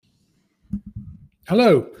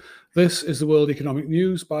Hello, this is the World Economic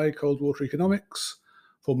News by Coldwater Economics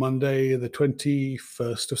for Monday, the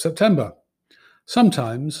 21st of September.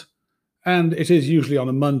 Sometimes, and it is usually on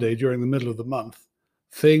a Monday during the middle of the month,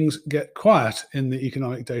 things get quiet in the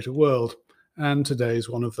economic data world, and today is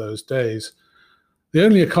one of those days. The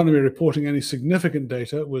only economy reporting any significant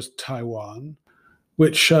data was Taiwan,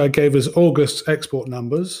 which gave us August export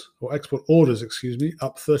numbers, or export orders,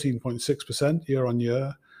 up 13.6% year on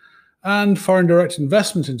year, and foreign direct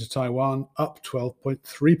investment into Taiwan up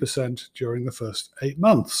 12.3% during the first 8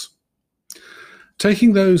 months.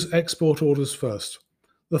 Taking those export orders first,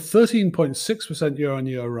 the 13.6%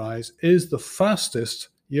 year-on-year rise is the fastest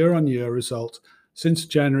year-on-year result since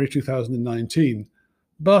January 2019,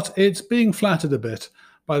 but it's being flattered a bit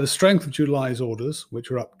by the strength of July's orders, which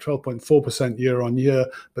are up 12.4% year-on-year,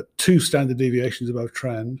 but 2 standard deviations above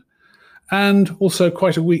trend, and also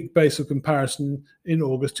quite a weak base of comparison in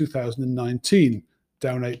August 2019,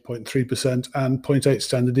 down 8.3% and 0.8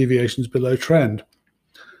 standard deviations below trend.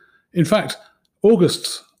 In fact,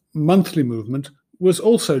 August's monthly movement was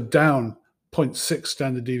also down 0.6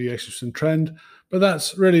 standard deviations from trend, but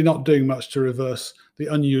that's really not doing much to reverse the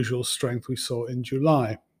unusual strength we saw in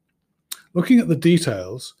July. Looking at the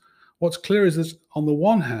details, what's clear is that on the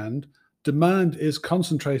one hand, demand is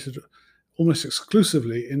concentrated almost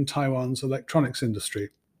exclusively in Taiwan's electronics industry.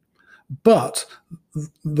 But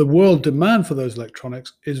the world demand for those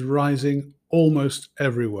electronics is rising almost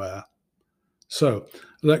everywhere. So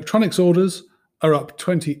electronics orders are up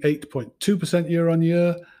 28.2% year on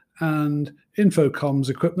year, and infocomms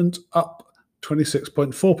equipment up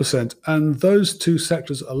 26.4%. And those two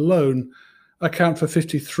sectors alone account for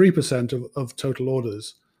 53% of total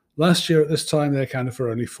orders. Last year at this time, they accounted for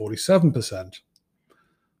only 47%.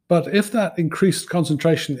 But if that increased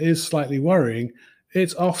concentration is slightly worrying,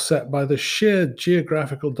 it's offset by the sheer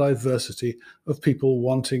geographical diversity of people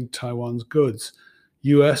wanting Taiwan's goods.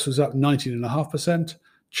 US was up 19.5%,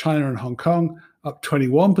 China and Hong Kong up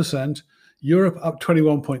 21%, Europe up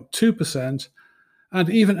 21.2%, and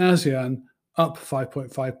even ASEAN up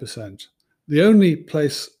 5.5%. The only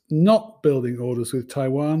place not building orders with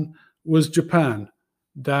Taiwan was Japan,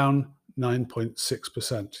 down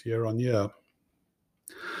 9.6% year on year.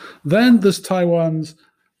 Then there's Taiwan's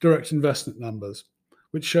direct investment numbers,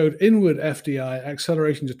 which showed inward FDI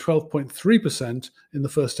accelerating to 12.3% in the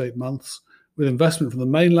first 8 months, with investment from the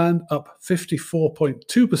mainland up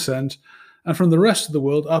 54.2% and from the rest of the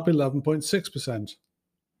world up 11.6%.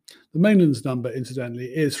 The mainland's number, incidentally,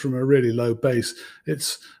 is from a really low base.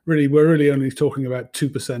 We're really only talking about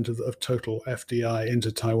 2% of total FDI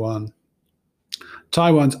into Taiwan.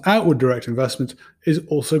 Taiwan's outward direct investment is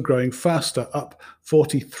also growing faster, up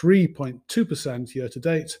 43.2% year to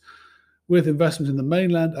date, with investment in the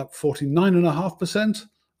mainland up 49.5% and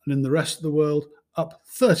in the rest of the world up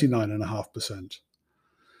 39.5%.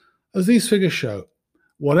 As these figures show,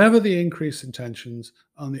 whatever the increase in tensions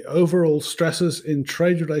and the overall stresses in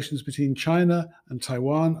trade relations between China and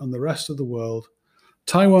Taiwan and the rest of the world,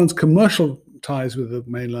 Taiwan's commercial ties with the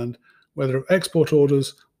mainland, whether of export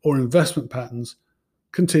orders or investment patterns,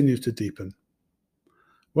 continue to deepen.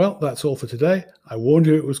 Well, that's all for today. I warned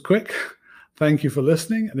you it was quick. Thank you for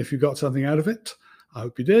listening, and if you got something out of it, I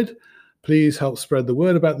hope you did, please help spread the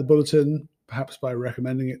word about the bulletin, perhaps by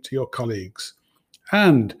recommending it to your colleagues.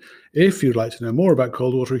 And if you'd like to know more about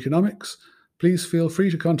Coldwater Economics, please feel free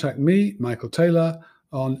to contact me, Michael Taylor,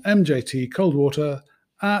 on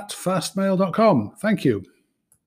mjtcoldwater@fastmail.com. Thank you.